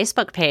follow our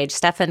Facebook page,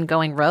 Stefan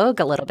going rogue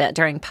a little bit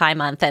during Pie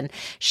Month, and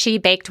she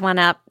baked one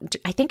up.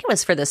 I think it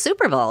was for the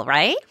Super Bowl,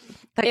 right?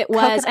 It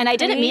was, and I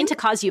didn't mean to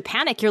cause you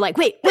panic. You're like,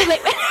 wait.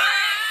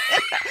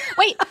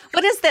 Wait,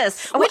 what is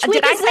this?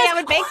 Did I say I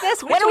would make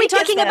this? When are we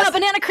talking about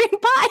banana cream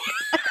pie?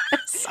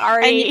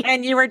 Sorry.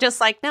 And you were just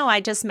like, no,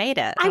 I just made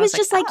it. I was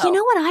just like, you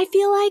know what I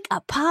feel like?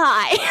 A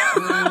pie.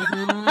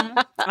 Mm-hmm.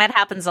 That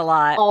happens a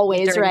lot.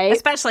 Always, right?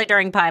 Especially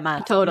during Pie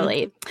Month.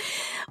 Totally.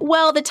 Mm-hmm.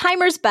 Well, the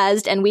timer's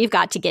buzzed and we've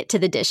got to get to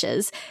the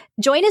dishes.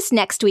 Join us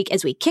next week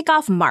as we kick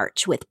off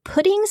March with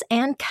puddings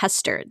and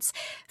custards.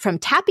 From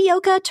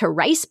tapioca to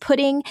rice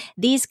pudding,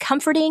 these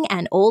comforting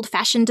and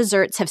old-fashioned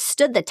desserts have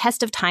stood the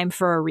test of time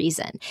for a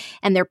reason,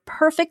 and they're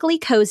perfectly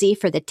cozy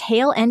for the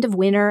tail end of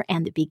winter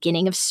and the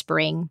beginning of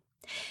spring.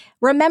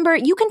 Remember,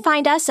 you can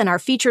find us and our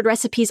featured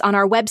recipes on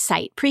our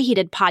website,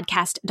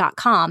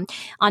 preheatedpodcast.com,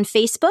 on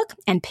Facebook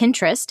and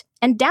Pinterest,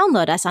 and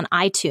download us on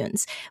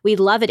iTunes. We'd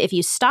love it if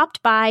you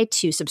stopped by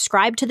to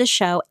subscribe to the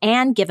show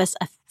and give us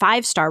a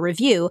 5-star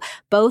review.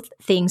 Both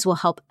things will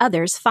help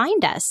others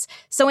find us.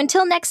 So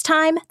until next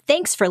time,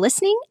 thanks for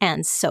listening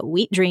and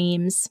sweet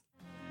dreams.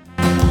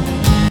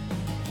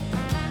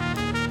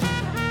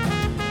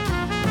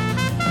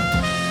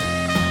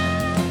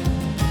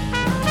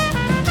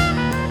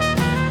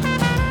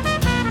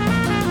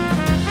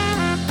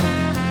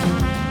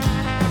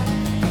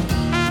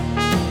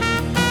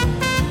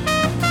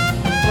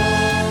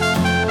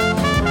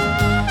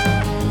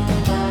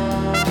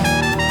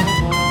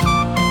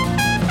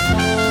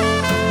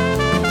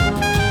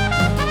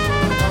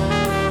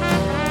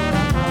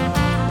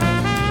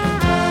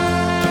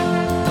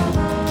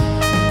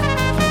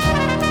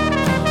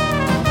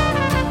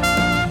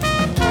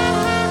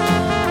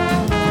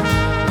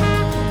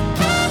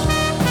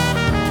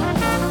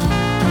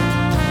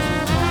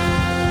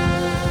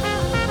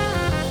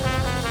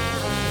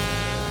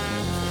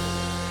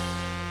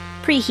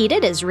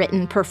 Preheated is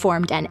written,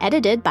 performed, and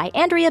edited by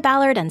Andrea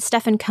Ballard and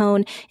Stefan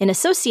Cohn in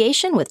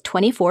association with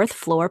 24th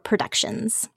Floor Productions.